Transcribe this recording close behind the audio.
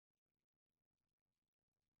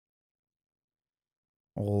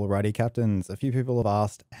Alrighty, captains. A few people have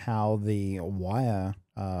asked how the wire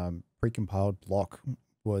precompiled block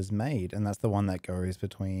was made, and that's the one that goes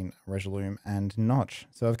between Resolume and Notch.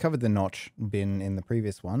 So I've covered the Notch bin in the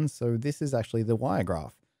previous one, so this is actually the wire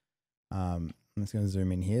graph. I'm just going to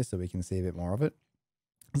zoom in here so we can see a bit more of it.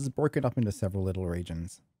 This is broken up into several little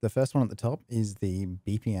regions. The first one at the top is the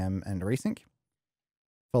BPM and Resync.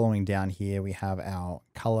 Following down here, we have our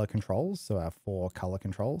color controls, so our 4 color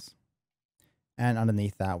controls. And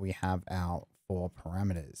underneath that, we have our 4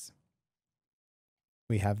 parameters.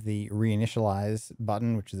 We have the ReInitialize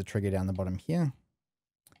button, which is a trigger down the bottom here.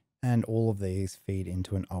 And all of these feed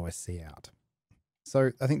into an OSC out.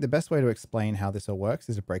 So I think the best way to explain how this all works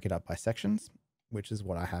is to break it up by sections, which is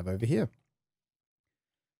what I have over here.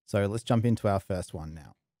 So let's jump into our first one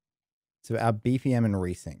now. So our BPM and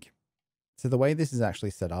Resync. So the way this is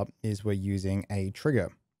actually set up is we're using a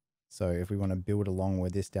trigger. So if we want to build along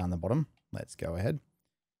with this down the bottom, let's go ahead.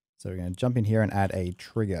 So we're going to jump in here and add a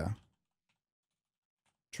trigger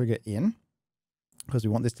in, because we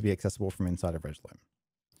want this to be accessible from inside of Resolume.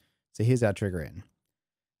 So here's our trigger in.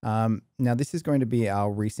 Now this is going to be our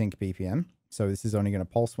Resync BPM. So this is only going to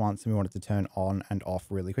pulse once and we want it to turn on and off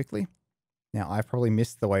really quickly. Now I've probably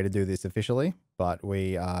missed the way to do this officially, but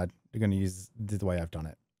we are going to use the way I've done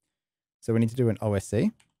it. So we need to do an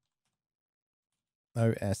OSC,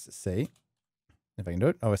 if I can do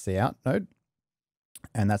it, OSC out node.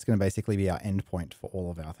 And that's going to basically be our endpoint for all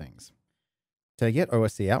of our things. To get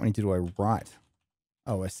OSC out, we need to do a write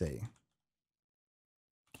OSC.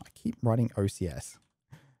 I keep writing OCS.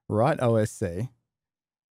 Write OSC.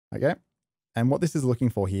 Okay. And what this is looking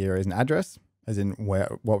for here is an address, as in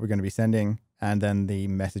what we're going to be sending, and then the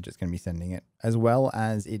message it's going to be sending it, as well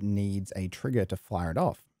as it needs a trigger to fire it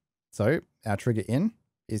off. So our trigger in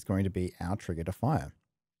is going to be our trigger to fire.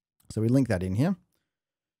 So we link that in here.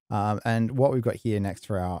 And what we've got here next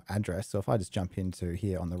for our address. So if I just jump into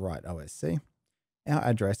here on the right OSC, our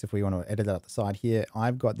address, if we want to edit that at the side here,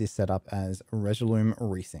 I've got this set up as Resolume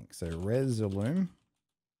Resync. So Resolume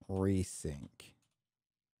Resync.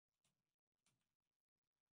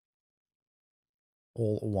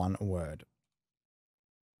 All one word.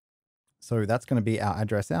 So that's going to be our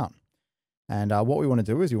address out. And what we want to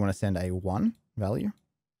do is we want to send a 1 value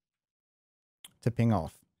to ping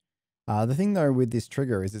off. The thing though with this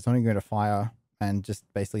trigger is it's only going to fire and just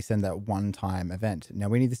basically send that one-time event. Now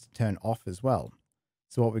we need this to turn off as well.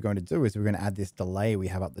 So what we're going to do is we're going to add this delay we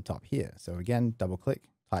have up the top here. So again, double click,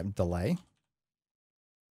 type delay.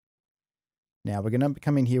 Now we're going to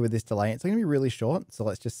come in here with this delay. It's going to be really short. So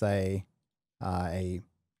let's just say a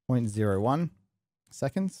 0.01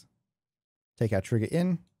 seconds. Take our trigger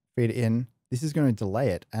in, feed it in. This is going to delay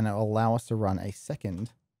it and it will allow us to run a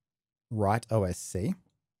second write OSC.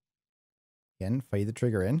 Again, feed the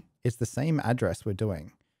trigger in. It's the same address we're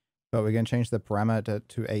doing, but we're going to change the parameter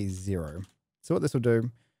to a 0. So what this will do,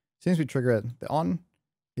 as soon as we trigger it on,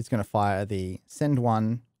 it's going to fire the send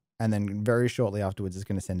 1, and then very shortly afterwards, it's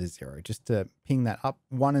going to send a 0, just to ping that up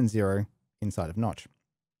 1 and 0 inside of Notch.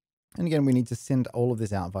 And again, we need to send all of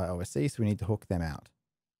this out via OSC, so we need to hook them out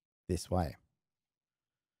this way.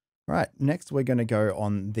 All right, next we're going to go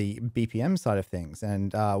on the BPM side of things,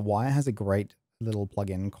 and Wire has a great little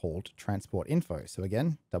plugin called Transport Info. So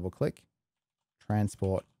again, double click,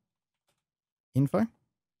 Transport Info.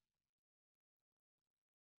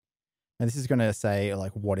 And this is going to say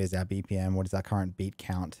like, what is our BPM? What is our current beat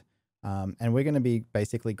count? And we're going to be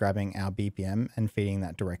basically grabbing our BPM and feeding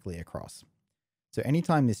that directly across. So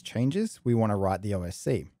anytime this changes, we want to write the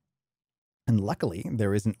OSC. And luckily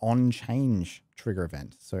there is an on change trigger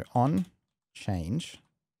event. So on change,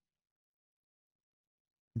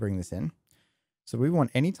 bring this in. So we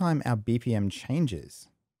want anytime our BPM changes,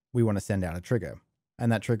 we want to send out a trigger.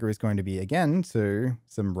 And that trigger is going to be again to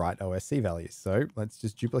some write OSC values. So let's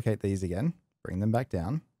just duplicate these again, bring them back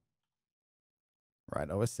down, write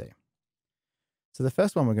OSC. So the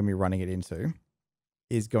first one we're going to be running it into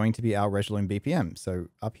is going to be our Resolume BPM. So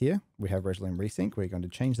up here, we have Resolume Resync. We're going to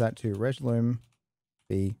change that to Resolume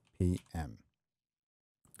BPM.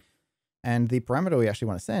 And the parameter we actually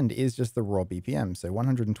want to send is just the raw BPM. So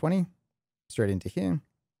 120 straight into here.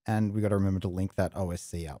 And we got to remember to link that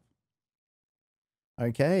OSC up.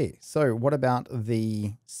 Okay, so what about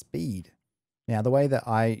the speed? Now, the way that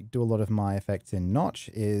I do a lot of my effects in Notch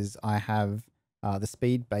is I have the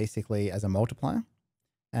speed basically as a multiplier.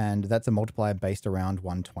 And that's a multiplier based around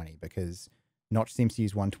 120 because Notch seems to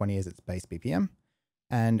use 120 as its base BPM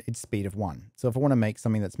and its speed of 1. So if I want to make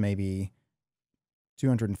something that's maybe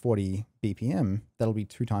 240 BPM, that'll be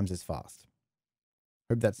 2 times as fast.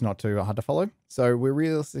 Hope that's not too hard to follow. So we're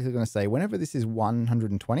realistically going to say whenever this is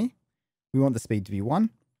 120, we want the speed to be 1.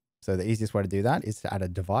 So the easiest way to do that is to add a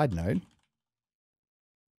divide node.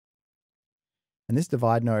 And this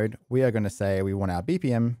divide node, we are going to say we want our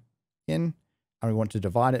BPM in, and we want to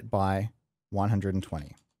divide it by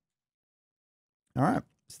 120. All right,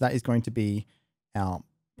 so that is going to be our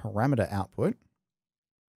parameter output.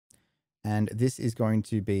 And this is going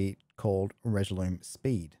to be called Resolume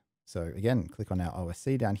speed. So again, click on our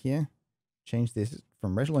OSC down here, change this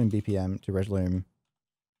from Resolume BPM to Resolume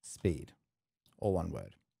speed, all one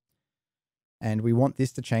word. And we want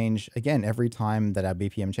this to change again every time that our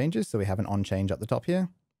BPM changes. So we have an on change up the top here.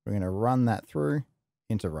 We're going to run that through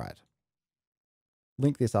into write.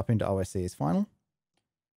 Link this up into OSC as final.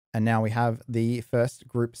 And now we have the first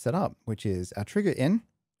group set up, which is our trigger in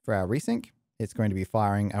for our resync. It's going to be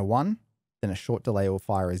firing a 1, then a short delay will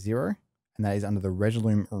fire a 0, and that is under the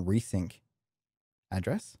Resolume resync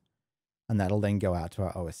address. And that'll then go out to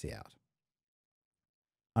our OSC out.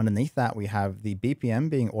 Underneath that, we have the BPM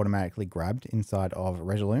being automatically grabbed inside of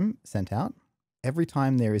Resolume sent out. Every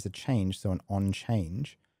time there is a change, so an on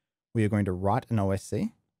change, we are going to write an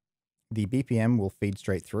OSC. The BPM will feed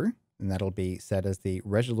straight through, and that'll be set as the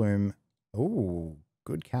Resolume, oh,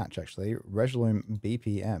 good catch actually, Resolume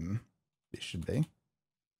BPM, this should be.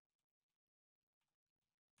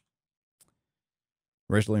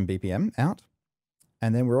 Resolume BPM out.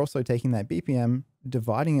 And then we're also taking that BPM,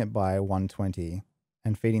 dividing it by 120,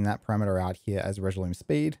 and feeding that parameter out here as Resolume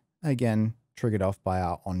speed, again, triggered off by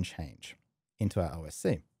our on change into our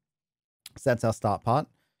OSC. So that's our start part.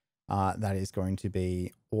 That is going to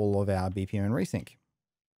be all of our BPM and resync.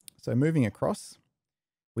 So moving across,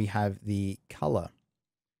 we have the color.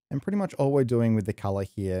 And pretty much all we're doing with the color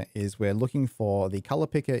here is we're looking for the color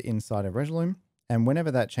picker inside of Resolume. And whenever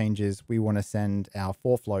that changes, we want to send our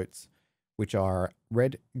 4 floats, which are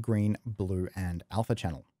red, green, blue, and alpha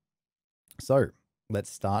channel. So let's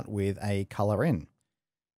start with a color in.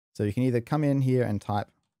 So you can either come in here and type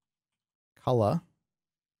color,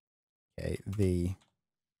 okay, the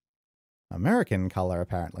American color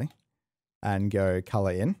apparently, and go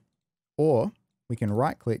color in, or we can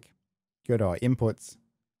right click, go to our inputs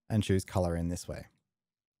and choose color in this way.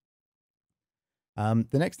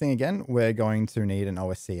 The next thing again, we're going to need an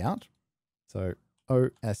OSC out. So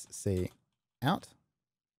OSC out.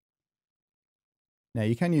 Now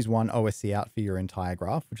you can use one OSC out for your entire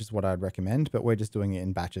graph, which is what I'd recommend, but we're just doing it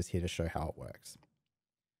in batches here to show how it works.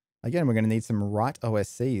 Again, we're going to need some write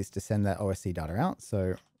OSCs to send that OSC data out.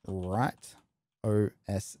 So write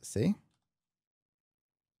OSC.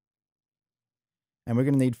 And we're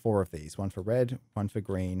going to need 4 of these, one for red, one for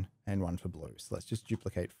green, and one for blue. So let's just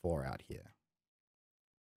duplicate 4 out here.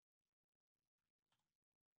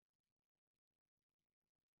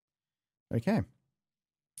 Okay.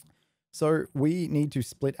 So we need to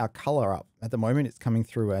split our color up. At the moment, it's coming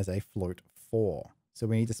through as a float 4. So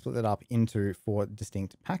we need to split it up into 4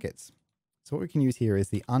 distinct packets. So what we can use here is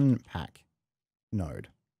the unpack node.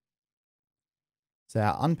 So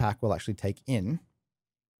our unpack will actually take in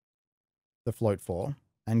the float 4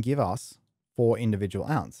 and give us 4 individual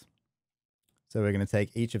outs. So we're going to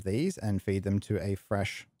take each of these and feed them to a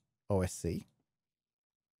fresh OSC.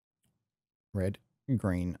 Red,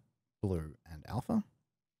 green, blue, and alpha.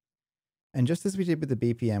 And just as we did with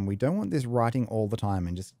the BPM, we don't want this writing all the time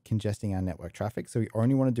and just congesting our network traffic. So we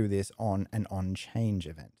only want to do this on an on change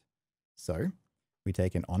event. So we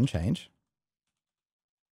take an on change,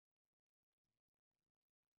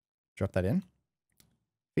 drop that in,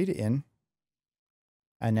 feed it in,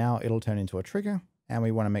 and now it'll turn into a trigger. And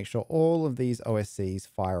we want to make sure all of these OSCs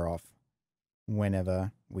fire off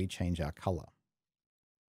whenever we change our color.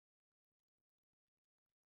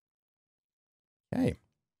 Okay.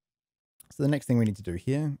 So the next thing we need to do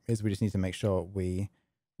here is we just need to make sure we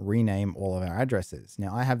rename all of our addresses.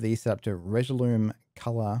 Now I have these set up to Resolume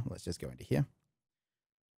color. Let's just go into here.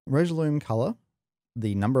 Resolume color,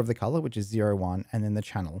 the number of the color, which is 0, 1, and then the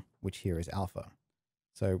channel, which here is alpha.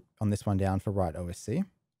 So on this one down for write OSC,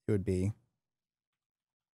 it would be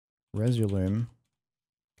Resolume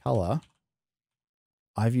color.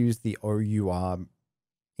 I've used the OUR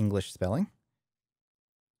English spelling.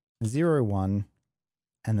 0, 1,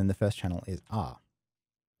 and then the first channel is R.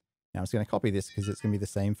 Now I'm just going to copy this because it's going to be the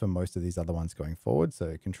same for most of these other ones going forward.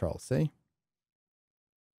 So Control C.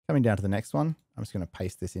 Coming down to the next one, I'm just going to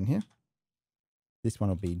paste this in here. This one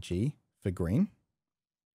will be G for green.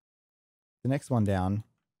 The next one down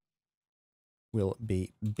will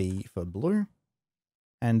be B for blue.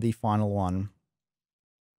 And the final one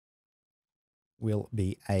will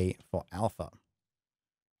be A for alpha.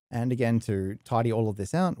 And again, to tidy all of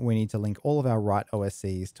this out, we need to link all of our write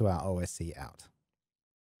OSCs to our OSC out.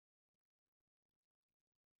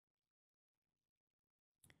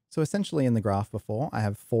 So essentially in the graph before, I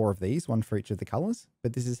have 4 of these, one for each of the colors,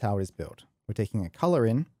 but this is how it is built. We're taking a color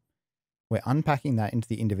in, we're unpacking that into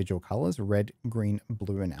the individual colors, red, green,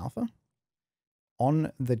 blue, and alpha.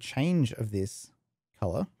 On the change of this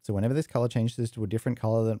color, so whenever this color changes to a different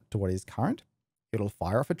color to what is current, it'll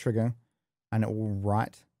fire off a trigger and it will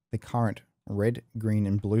write the current red, green,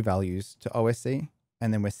 and blue values to OSC,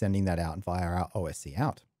 and then we're sending that out via our OSC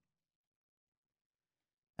out.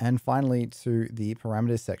 And finally, to the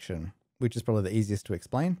parameters section, which is probably the easiest to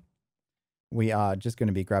explain. We are just going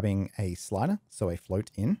to be grabbing a slider, so a float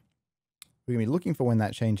in. We're going to be looking for when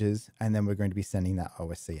that changes, and then we're going to be sending that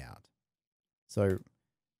OSC out. So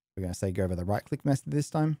we're going to say go over the right click method this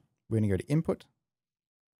time. We're going to go to input.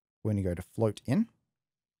 We're going to go to float in.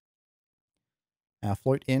 Our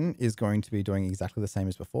float in is going to be doing exactly the same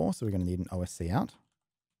as before, so we're going to need an OSC out.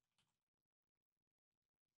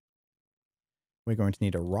 We're going to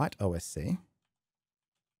need a write OSC.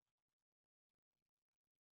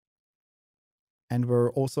 And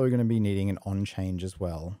we're also going to be needing an on change as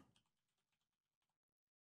well,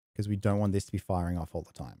 because we don't want this to be firing off all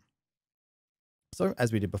the time. So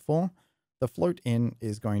as we did before, the float in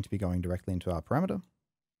is going to be going directly into our parameter.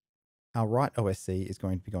 Our write OSC is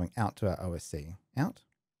going to be going out to our OSC out.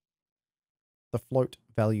 The float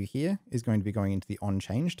value here is going to be going into the on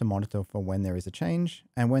change to monitor for when there is a change.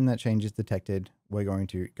 And when that change is detected, we're going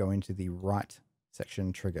to go into the write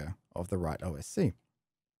section trigger of the write OSC.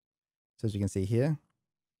 So as you can see here,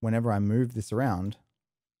 whenever I move this around,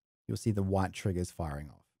 you'll see the white triggers firing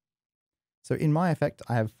off. So in my effect,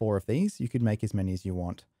 I have 4 of these. You could make as many as you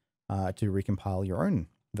want to recompile your own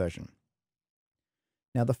version.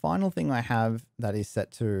 Now, the final thing I have that is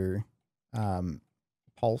set to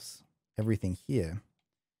pulse everything here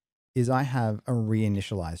is I have a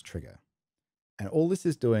ReInitialize trigger. And all this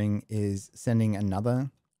is doing is sending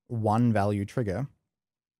another 1 value trigger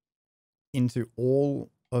into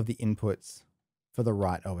all of the inputs for the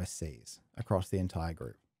write OSCs across the entire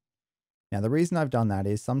group. Now, the reason I've done that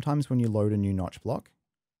is sometimes when you load a new notch block,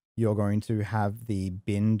 you're going to have the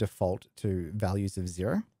bin default to values of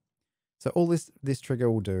 0. So all this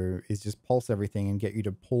trigger will do is just pulse everything and get you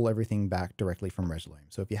to pull everything back directly from Resolume.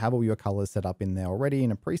 So if you have all your colors set up in there already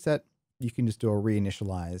in a preset, you can just do a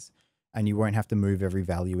ReInitialize and you won't have to move every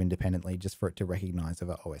value independently just for it to recognize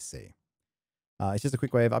over OSC. It's just a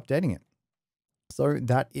quick way of updating it. So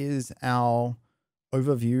that is our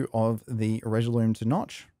overview of the Resolume to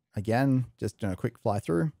Notch. Again, just doing a quick fly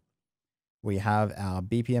through. We have our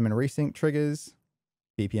BPM and Resync triggers.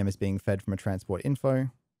 BPM is being fed from a transport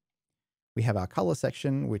info. We have our color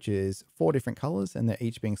section, which is 4 different colors, and they're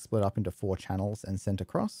each being split up into 4 channels and sent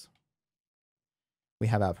across. We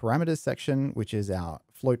have our parameters section, which is our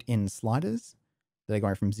float in sliders. They're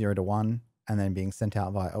going from 0 to 1 and then being sent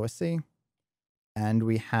out via OSC. And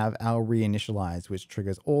we have our ReInitialize, which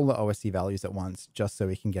triggers all the OSC values at once, just so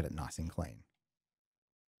we can get it nice and clean.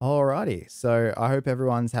 Alrighty, so I hope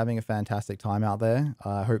everyone's having a fantastic time out there.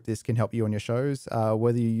 I hope this can help you on your shows,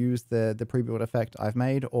 whether you use the pre-built effect I've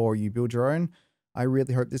made or you build your own. I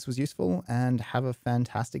really hope this was useful and have a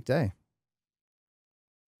fantastic day.